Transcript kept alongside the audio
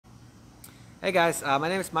Hey guys, my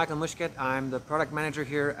name is Michael Mushket. I'm the product manager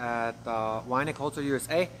here at Weinig Holz-Her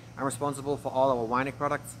USA. I'm responsible for all our Weinig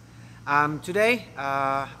products. Today,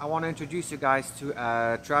 I want to introduce you guys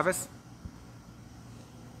to Travis.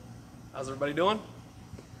 How's everybody doing?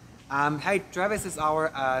 Hey, Travis is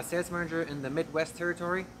our sales manager in the Midwest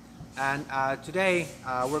territory, and today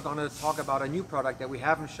we're going to talk about a new product that we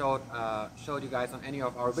haven't showed you guys on any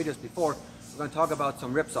of our videos before. We're going to talk about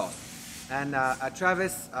some rip saws. And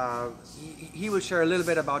Travis, he will share a little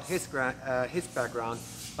bit about his background,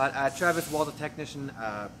 but Travis was a technician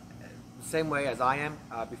same way as I am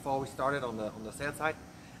before we started on the sales side,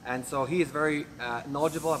 and so he is very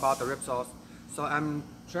knowledgeable about the rip saws. So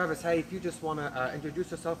Travis, hey, if you just want to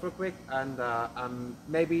introduce yourself real quick and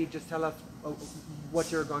maybe just tell us what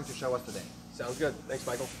you're going to show us today. Sounds good. Thanks,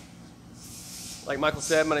 Michael. Like Michael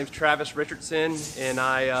said, my name's Travis Richardson, and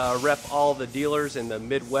I rep all the dealers in the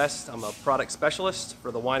Midwest. I'm a product specialist for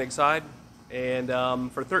the Weinig side, and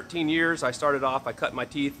for 13 years I started off, I cut my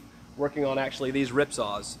teeth working on actually these rip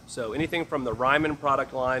saws. So anything from the Ryman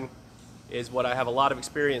product line is what I have a lot of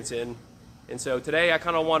experience in. And so today I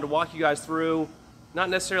kind of wanted to walk you guys through not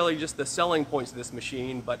necessarily just the selling points of this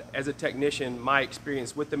machine, but as a technician, my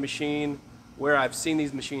experience with the machine, where I've seen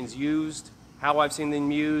these machines used, how I've seen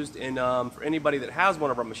them used, and for anybody that has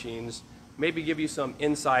one of our machines, maybe give you some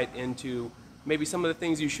insight into maybe some of the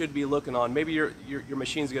things you should be looking on. Maybe your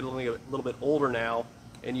machine's getting a little bit older now,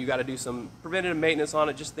 and you got to do some preventative maintenance on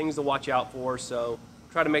it, just things to watch out for. So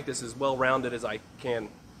try to make this as well-rounded as I can.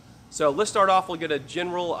 So let's start off. We'll get a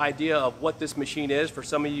general idea of what this machine is for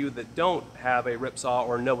some of you that don't have a rip saw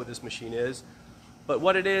or know what this machine is. But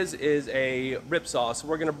what it is a rip saw. So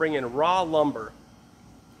we're going to bring in raw lumber.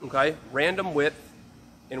 Okay, random width,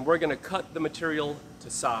 and we're going to cut the material to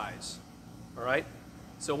size. All right,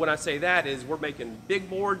 so when I say that is we're making big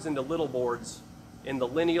boards into little boards in the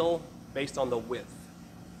lineal based on the width.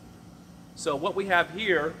 So what we have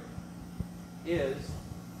here is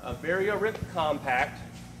a VarioRip Compact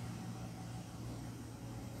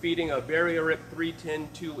feeding a VarioRip 310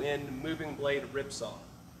 2N moving blade rip saw. All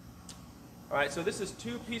right, so this is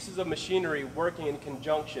two pieces of machinery working in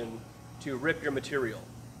conjunction to rip your material.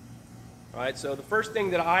 All right, so the first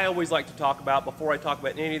thing that I always like to talk about before I talk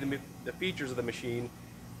about any of the features of the machine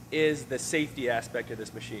is the safety aspect of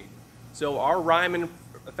this machine. So our Ryman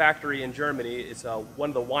factory in Germany is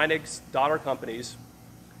one of the Weinig's daughter companies.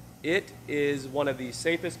 It is one of the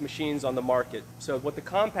safest machines on the market. So what the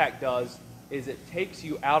Compact does is it takes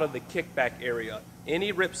you out of the kickback area.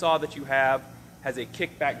 Any rip saw that you have has a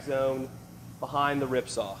kickback zone behind the rip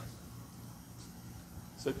saw.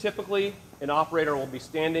 So typically, an operator will be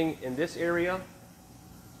standing in this area,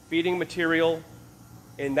 feeding material,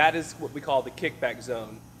 and that is what we call the kickback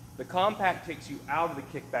zone. The Compact takes you out of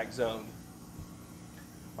the kickback zone.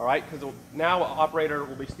 All right, because now an operator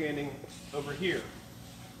will be standing over here.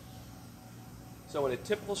 So in a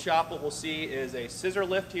typical shop, what we'll see is a scissor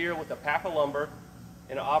lift here with a pack of lumber,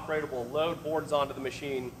 and an operator will load boards onto the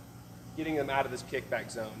machine, getting them out of this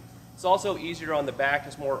kickback zone. It's also easier on the back,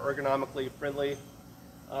 it's more ergonomically friendly.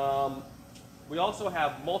 We also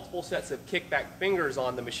have multiple sets of kickback fingers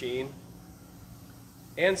on the machine,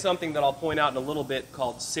 and something that I'll point out in a little bit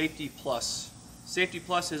called Safety Plus. Safety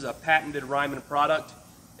Plus is a patented Ryman product,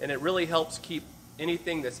 and it really helps keep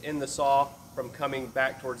anything that's in the saw from coming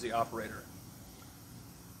back towards the operator.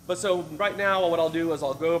 But so right now what I'll do is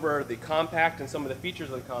I'll go over the Compact and some of the features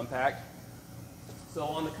of the Compact. So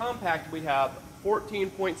on the Compact we have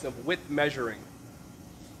 14 points of width measuring.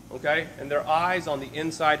 Okay, and their eyes on the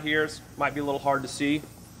inside here might be a little hard to see,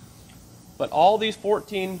 but all these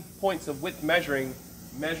 14 points of width measuring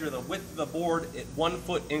measure the width of the board at 1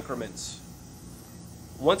 foot increments.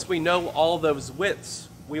 Once we know all those widths,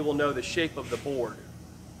 we will know the shape of the board.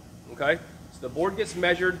 Okay, so the board gets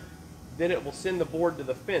measured, then it will send the board to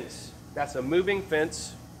the fence. That's a moving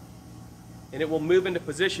fence, and it will move into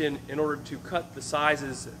position in order to cut the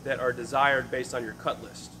sizes that are desired based on your cut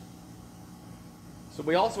list. So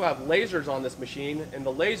we also have lasers on this machine, and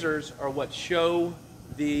the lasers are what show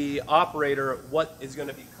the operator what is going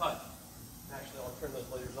to be cut. Actually, I'll turn those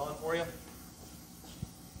lasers on for you.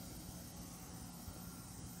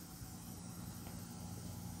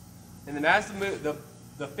 And then as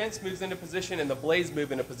the fence moves into position and the blades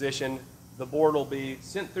move into position, the board will be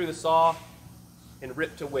sent through the saw and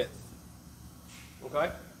ripped to width. Okay?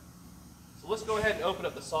 So let's go ahead and open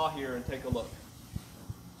up the saw here and take a look.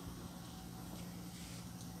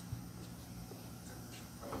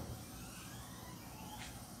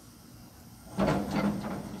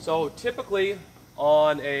 So typically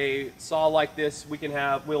on a saw like this,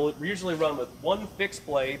 we'll usually run with one fixed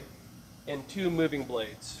blade and two moving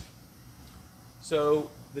blades. So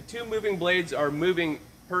the two moving blades are moving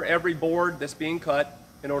per every board that's being cut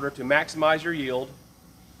in order to maximize your yield,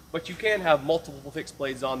 but you can have multiple fixed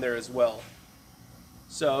blades on there as well.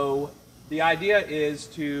 So the idea is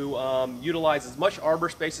to utilize as much arbor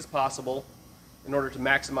space as possible in order to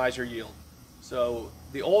maximize your yield. So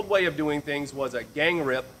the old way of doing things was a gang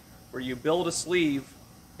rip, where you build a sleeve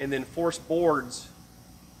and then force boards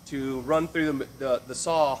to run through the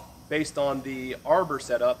saw based on the arbor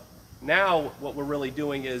setup. Now what we're really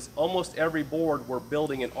doing is almost every board we're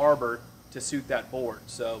building an arbor to suit that board.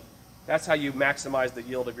 So that's how you maximize the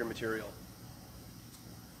yield of your material.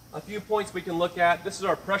 A few points we can look at. This is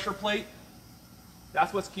our pressure plate.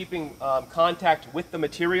 That's what's keeping contact with the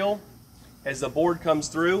material as the board comes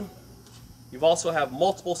through. You also have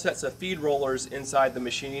multiple sets of feed rollers inside the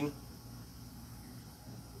machine.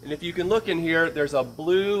 And if you can look in here, there's a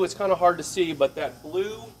blue, it's kind of hard to see, but that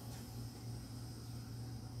blue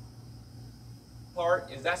part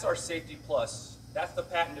that's our Safety Plus. That's the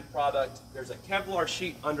patented product. There's a Kevlar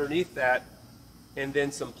sheet underneath that and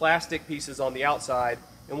then some plastic pieces on the outside.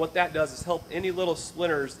 And what that does is help any little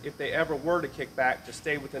splinters, if they ever were to kick back, to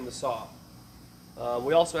stay within the saw.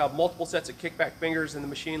 We also have multiple sets of kickback fingers in the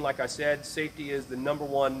machine. Like I said, safety is the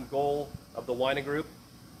 #1 goal of the Weinig Group.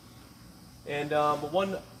 And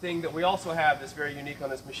one thing that we also have that's very unique on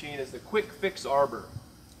this machine is the Quick Fix Arbor.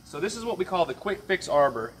 So this is what we call the Quick Fix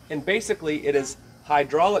Arbor, and basically it is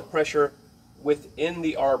hydraulic pressure within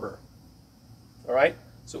the arbor. All right,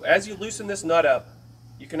 so as you loosen this nut up,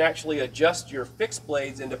 you can actually adjust your fixed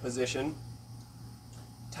blades into position,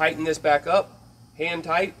 tighten this back up, hand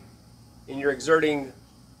tight, and you're exerting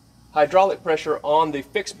hydraulic pressure on the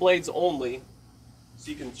fixed blades only,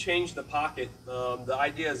 so you can change the pocket. The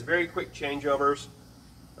idea is very quick changeovers.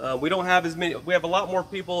 We don't have as many, we have a lot more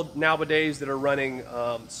people nowadays that are running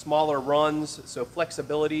smaller runs, so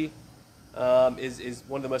flexibility is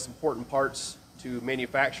one of the most important parts to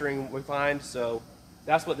manufacturing, we find. So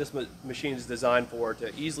that's what this machine is designed for,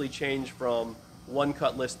 to easily change from one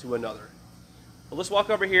cut list to another. Well, let's walk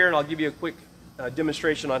over here and I'll give you a quick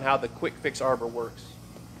demonstration on how the Quick Fix Arbor works.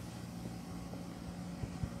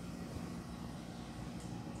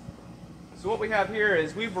 So what we have here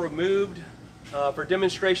is we've removed, for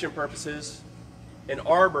demonstration purposes, an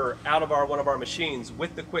arbor out of one of our machines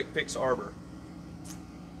with the Quick Fix Arbor.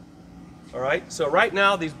 All right, so right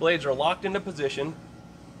now these blades are locked into position,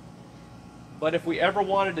 but if we ever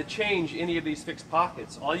wanted to change any of these fixed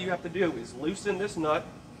pockets, all you have to do is loosen this nut,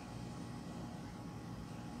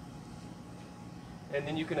 and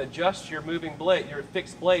then you can adjust your moving blade, your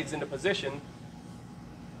fixed blades into position.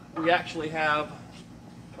 We actually have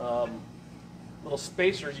little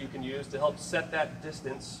spacers you can use to help set that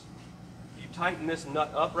distance. You tighten this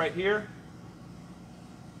nut up right here,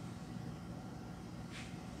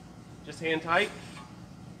 just hand tight,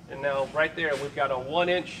 and now right there we've got a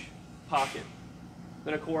 1-inch pocket.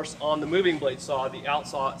 Then of course on the moving blade saw, the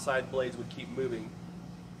outside blades would keep moving.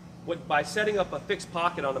 By setting up a fixed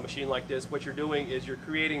pocket on a machine like this, what you're doing is you're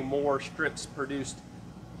creating more strips produced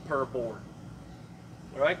per board.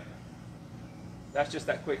 All right? That's just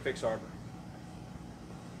that Quick Fix Arbor.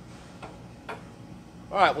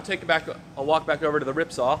 All right, we'll take a walk back over to the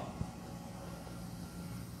rip saw.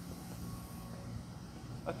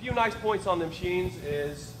 A few nice points on the machines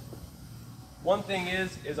is, one thing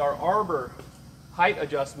is our arbor height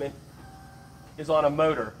adjustment is on a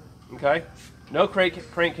motor, okay? No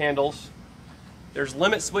crank handles. There's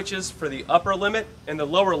limit switches for the upper limit and the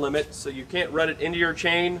lower limit, so you can't run it into your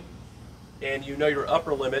chain and you know your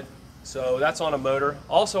upper limit, so that's on a motor.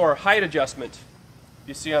 Also our height adjustment,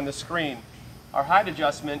 you see on the screen, our height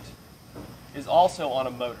adjustment is also on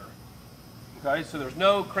a motor. Okay, so there's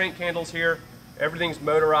no crank handles here. Everything's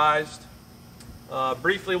motorized.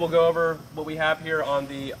 Briefly, we'll go over what we have here on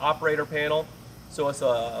the operator panel. So it's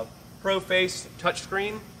a ProFace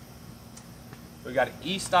touchscreen. We've got an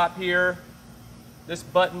E-stop here. This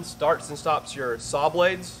button starts and stops your saw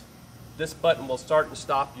blades. This button will start and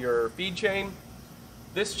stop your feed chain.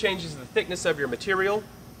 This changes the thickness of your material.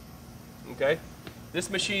 Okay. This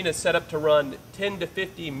machine is set up to run 10 to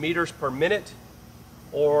 50 meters per minute,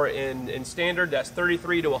 or in standard, that's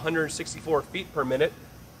 33 to 164 feet per minute.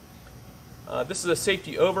 This is a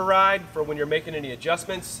safety override for when you're making any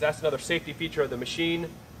adjustments. That's another safety feature of the machine.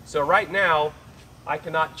 So right now, I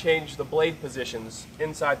cannot change the blade positions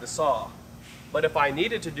inside the saw. But if I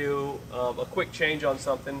needed to do a quick change on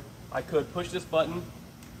something, I could push this button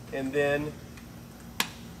and then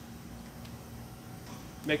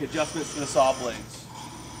make adjustments to the saw blades.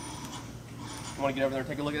 You want to get over there and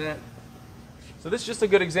take a look at that? So this is just a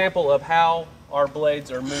good example of how our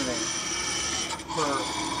blades are moving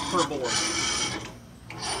per board.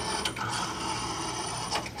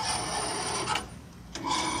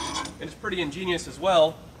 pretty ingenious as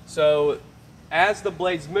well. So as the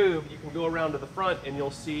blades move, you can go around to the front and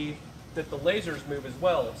you'll see that the lasers move as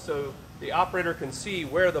well. So the operator can see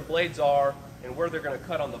where the blades are and where they're going to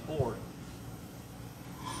cut on the board.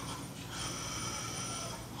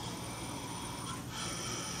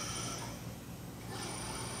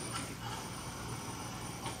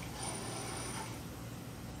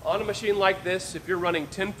 On a machine like this, if you're running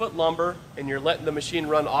 10-foot lumber and you're letting the machine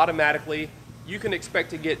run automatically, you can expect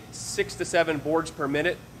to get 6 to 7 boards per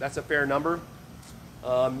minute. That's a fair number.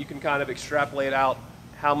 You can kind of extrapolate out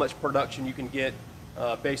how much production you can get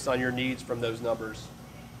based on your needs from those numbers.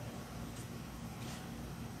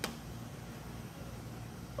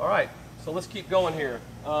 All right, so let's keep going here.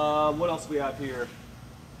 What else do we have here?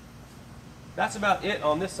 That's about it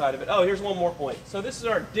on this side of it. Oh, here's one more point. So this is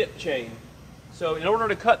our dip chain. So in order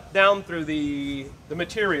to cut down through the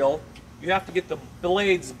material, you have to get the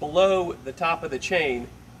blades below the top of the chain,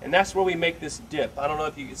 and that's where we make this dip. I don't know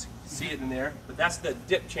if you can see it in there, but that's the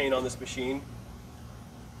dip chain on this machine.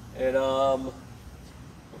 And we'll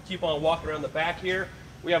keep on walking around the back here.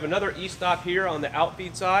 We have another e-stop here on the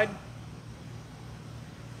outfeed side.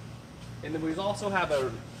 And then we also have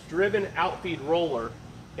a driven outfeed roller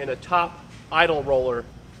and a top idle roller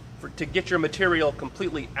to get your material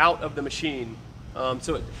completely out of the machine.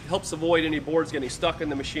 So it helps avoid any boards getting stuck in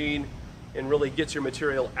the machine and really gets your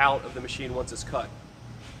material out of the machine once it's cut.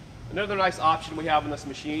 Another nice option we have on this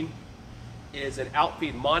machine is an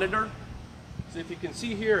outfeed monitor. So if you can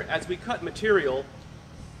see here, as we cut material,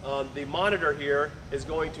 the monitor here is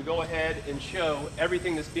going to go ahead and show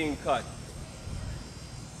everything that's being cut.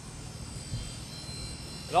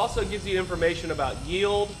 It also gives you information about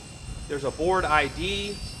yield. There's a board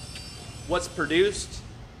ID, what's produced.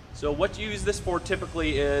 So what you use this for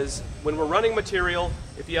typically is when we're running material,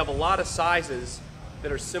 if you have a lot of sizes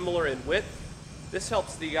that are similar in width, this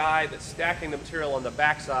helps the guy that's stacking the material on the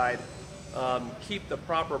backside keep the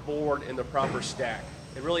proper board in the proper stack.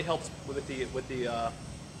 It really helps with the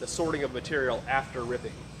sorting of material after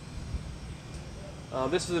ripping.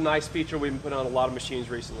 This is a nice feature we've been putting on a lot of machines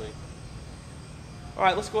recently. All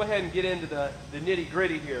right, let's go ahead and get into the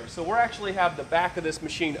nitty-gritty here. So we actually have the back of this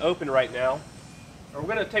machine open right now. And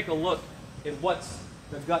we're going to take a look at what's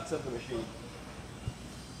the guts of the machine.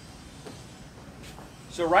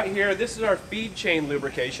 So right here, this is our feed chain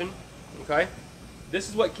lubrication. Okay, this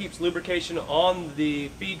is what keeps lubrication on the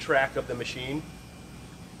feed track of the machine.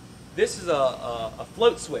 This is a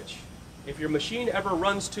float switch. If your machine ever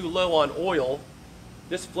runs too low on oil,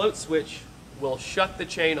 this float switch will shut the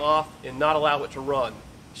chain off and not allow it to run.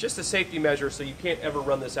 It's just a safety measure, so you can't ever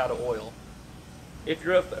run this out of oil. If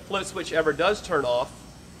your float switch ever does turn off,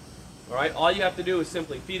 all right, all you have to do is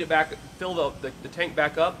simply feed it back, fill the tank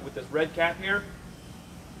back up with this red cap here,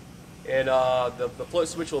 and the float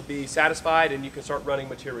switch will be satisfied and you can start running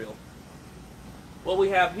material. What we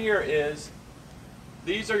have here is,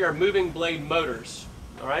 these are your moving blade motors.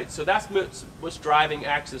 All right, so that's what's driving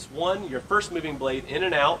axis 1, your first moving blade, in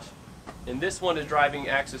and out, and this one is driving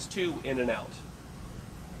axis 2, in and out.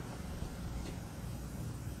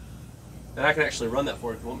 And I can actually run that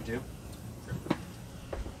for you if you want me to.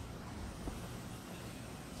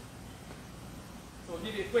 So I'll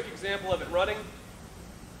give you a quick example of it running.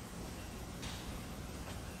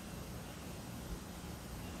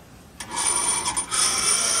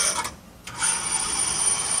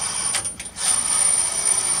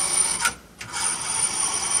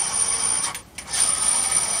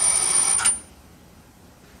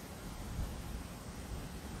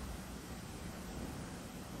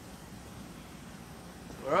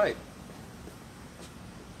 All right,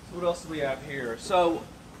 so what else do we have here? So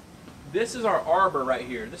this is our arbor right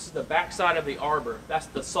here. This is the back side of the arbor. That's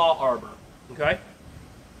the saw arbor, okay?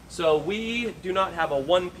 So we do not have a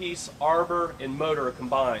one-piece arbor and motor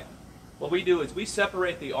combined. What we do is we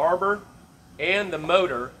separate the arbor and the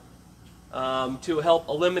motor to help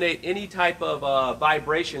eliminate any type of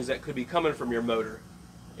vibrations that could be coming from your motor.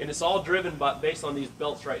 And it's all driven based on these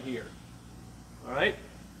belts right here, all right?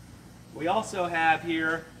 We also have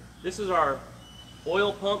here, this is our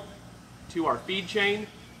oil pump to our feed chain.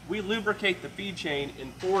 We lubricate the feed chain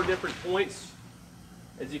in 4 different points,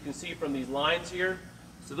 as you can see from these lines here.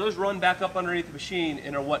 So those run back up underneath the machine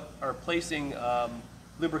and are what are placing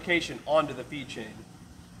lubrication onto the feed chain.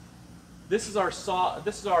 This is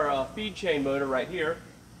our feed chain motor right here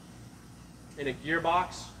in a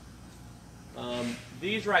gearbox.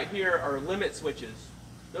 These right here are limit switches.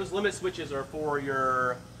 Those limit switches are for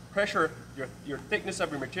your pressure, your thickness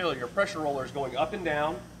of your material. Your pressure roller is going up and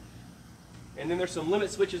down, and then there's some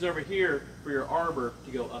limit switches over here for your arbor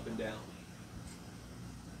to go up and down.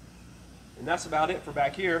 And that's about it for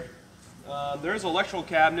back here. There's an electrical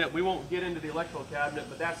cabinet. We won't get into the electrical cabinet,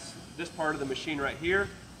 but that's this part of the machine right here.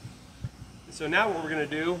 So now what we're going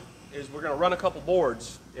to do is we're going to run a couple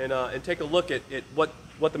boards and take a look at what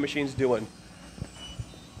the machine's doing.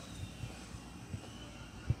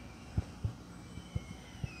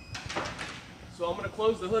 So I'm going to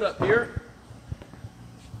close the hood up here.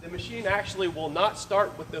 The machine actually will not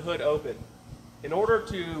start with the hood open. In order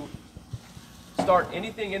to start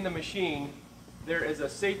anything in the machine, there is a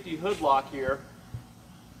safety hood lock here,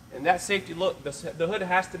 and that safety look, the hood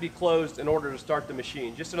has to be closed in order to start the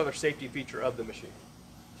machine. Just another safety feature of the machine.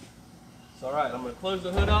 So all right, I'm going to close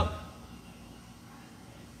the hood up.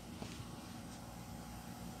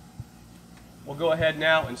 We'll go ahead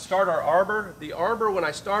now and start our Arbor. The Arbor, when I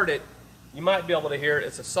start it, you might be able to hear it,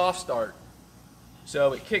 it's a soft start.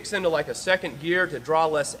 So it kicks into like a second gear to draw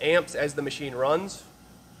less amps as the machine runs.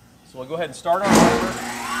 So we'll go ahead and start our Arbor.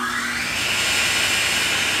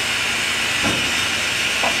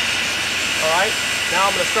 All right, now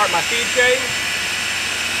I'm going to start my feed chain.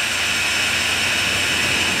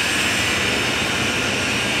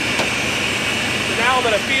 So now I'm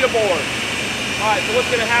going to feed a board. All right, so what's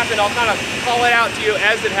going to happen, I'll kind of call it out to you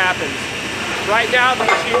as it happens. Right now the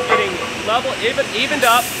machine's getting level, evened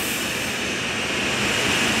up.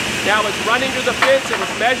 Now it's running to the fence, it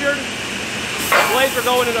was measured. The blades are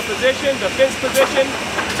going into position, the fence position,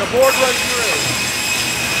 the board runs through.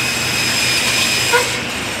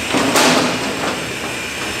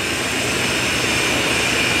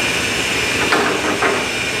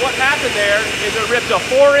 What happened there is it ripped a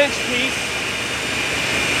 4-inch piece,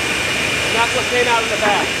 and that's what came out of the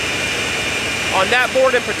back. On that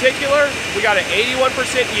board in particular, we got an 81%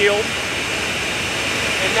 yield,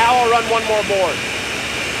 and now I'll run one more board.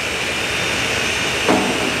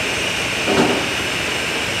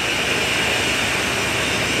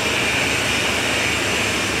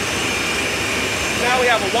 Now we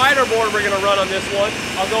have a wider board we're going to run on this one.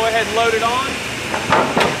 I'll go ahead and load it on.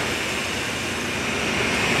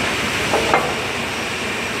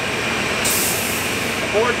 The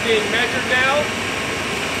board's being measured now.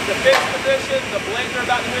 The fixed position, the blades are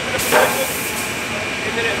about to move into position,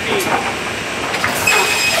 and then it feeds.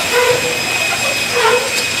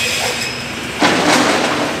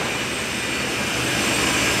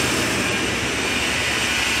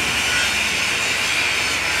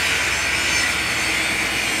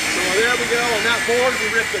 So there we go. On that board, we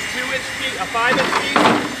ripped a 2-inch piece, a 5-inch piece,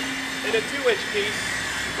 and a 2-inch piece.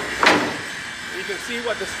 You can see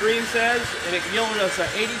what the screen says, and it yielded us an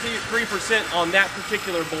 83% on that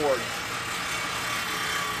particular board.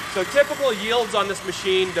 So typical yields on this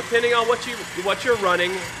machine, depending on what you're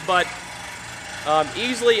running, but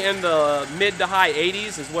easily in the mid to high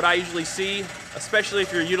 80s is what I usually see, especially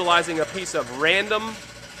if you're utilizing a piece of random.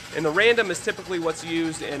 And the random is typically what's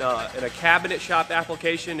used in a cabinet shop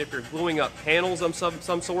application. If you're gluing up panels of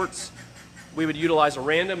some sorts, we would utilize a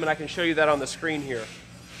random, and I can show you that on the screen here.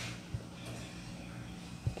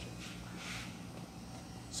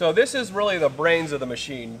 So this is really the brains of the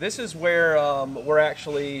machine. This is where we're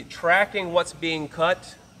actually tracking what's being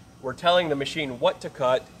cut. We're telling the machine what to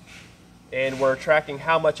cut, and we're tracking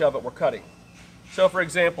how much of it we're cutting. So for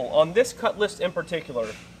example, on this cut list in particular,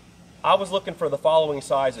 I was looking for the following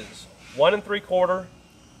sizes: 1 3/4,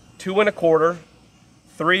 2 1/4,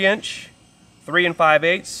 3-inch, 3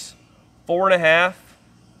 5/8, 4 1/2,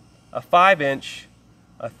 a 5-inch,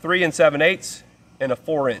 a 3 7/8, and a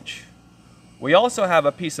 4-inch. We also have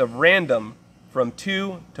a piece of random from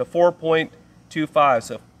 2 to 4.25,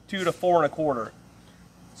 so 2 to 4 1/4.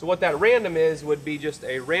 So what that random is would be just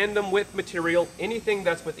a random width material, anything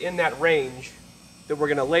that's within that range that we're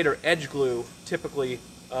going to later edge glue, typically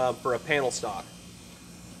for a panel stock.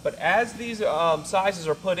 But as these sizes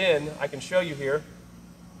are put in, I can show you here.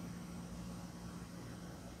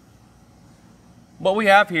 What we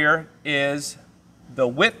have here is the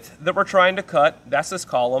width that we're trying to cut. That's this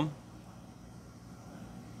column.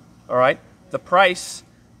 All right, the price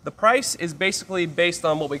is basically based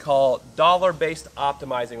on what we call dollar-based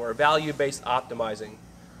optimizing or value-based optimizing.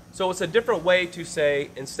 So it's a different way to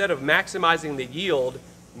say, instead of maximizing the yield,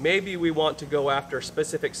 maybe we want to go after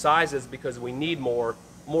specific sizes because we need more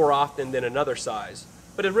often than another size.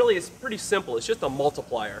 But it really is pretty simple. It's just a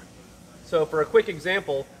multiplier. So for a quick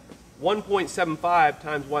example, 1.75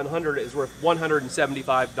 times 100 is worth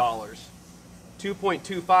 $175.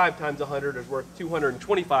 2.25 times 100 is worth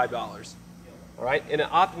 $225. All right, in an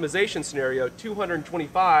optimization scenario,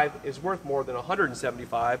 225 is worth more than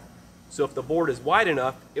 175. So if the board is wide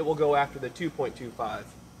enough, it will go after the 2.25.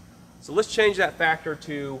 So let's change that factor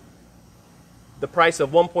to the price of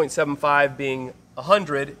 1.75 being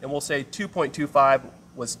 100, and we'll say 2.25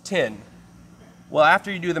 was 10. Well,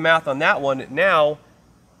 after you do the math on that one, now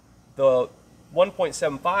the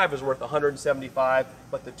 1.75 is worth 175,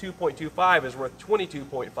 but the 2.25 is worth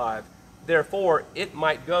 22.5. Therefore, it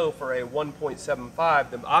might go for a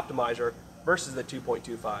 1.75, the optimizer, versus the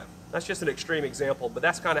 2.25. That's just an extreme example, but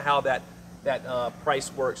that's kind of how that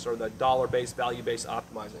price works, or the dollar-based, value-based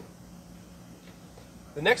optimizing.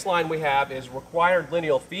 The next line we have is required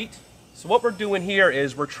lineal feet. So what we're doing here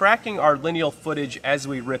is we're tracking our lineal footage as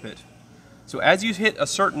we rip it. So as you hit a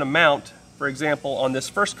certain amount, for example, on this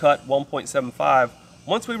first cut, 1.75,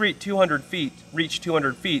 once we reach 200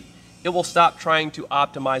 feet, it will stop trying to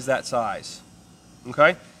optimize that size.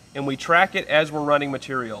 Okay? And we track it as we're running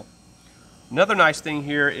material. Another nice thing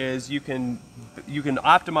here is you can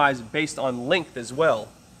optimize based on length as well.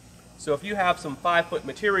 So if you have some 5-foot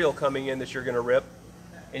material coming in that you're going to rip,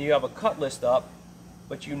 and you have a cut list up,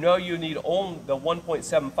 but you know you need only the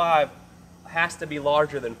 1.75 has to be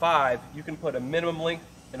larger than 5, you can put a minimum length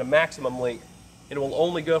and a maximum length, and it will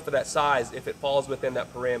only go for that size if it falls within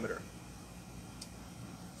that parameter.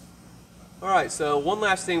 Alright, so one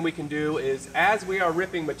last thing we can do is, as we are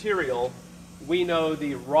ripping material, we know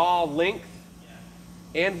the raw length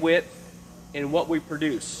and width and what we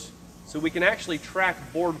produce. So we can actually track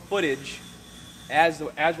board footage as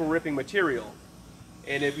we're ripping material.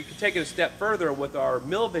 And if you can take it a step further with our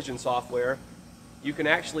mill vision software, you can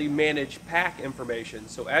actually manage pack information.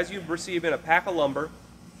 So as you receive in a pack of lumber,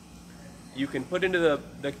 you can put into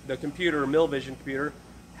the computer, mill vision computer,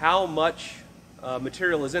 how much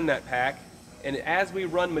material is in that pack, and as we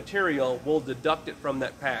run material, we'll deduct it from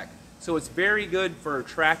that pack. So it's very good for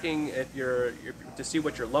tracking to see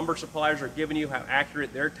what your lumber suppliers are giving you, how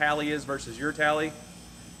accurate their tally is versus your tally.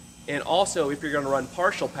 And also, if you're going to run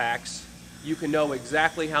partial packs, you can know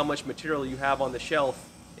exactly how much material you have on the shelf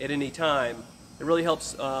at any time. It really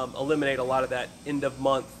helps eliminate a lot of that end of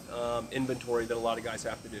month inventory that a lot of guys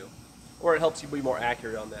have to do. Or it helps you be more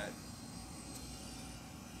accurate on that.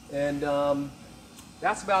 And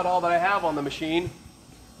that's about all that I have on the machine.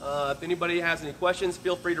 If anybody has any questions,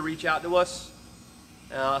 feel free to reach out to us.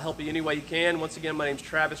 I'll help you any way you can. Once again, my name's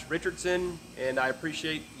Travis Richardson, and I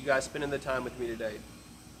appreciate you guys spending the time with me today.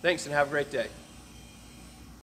 Thanks, and have a great day.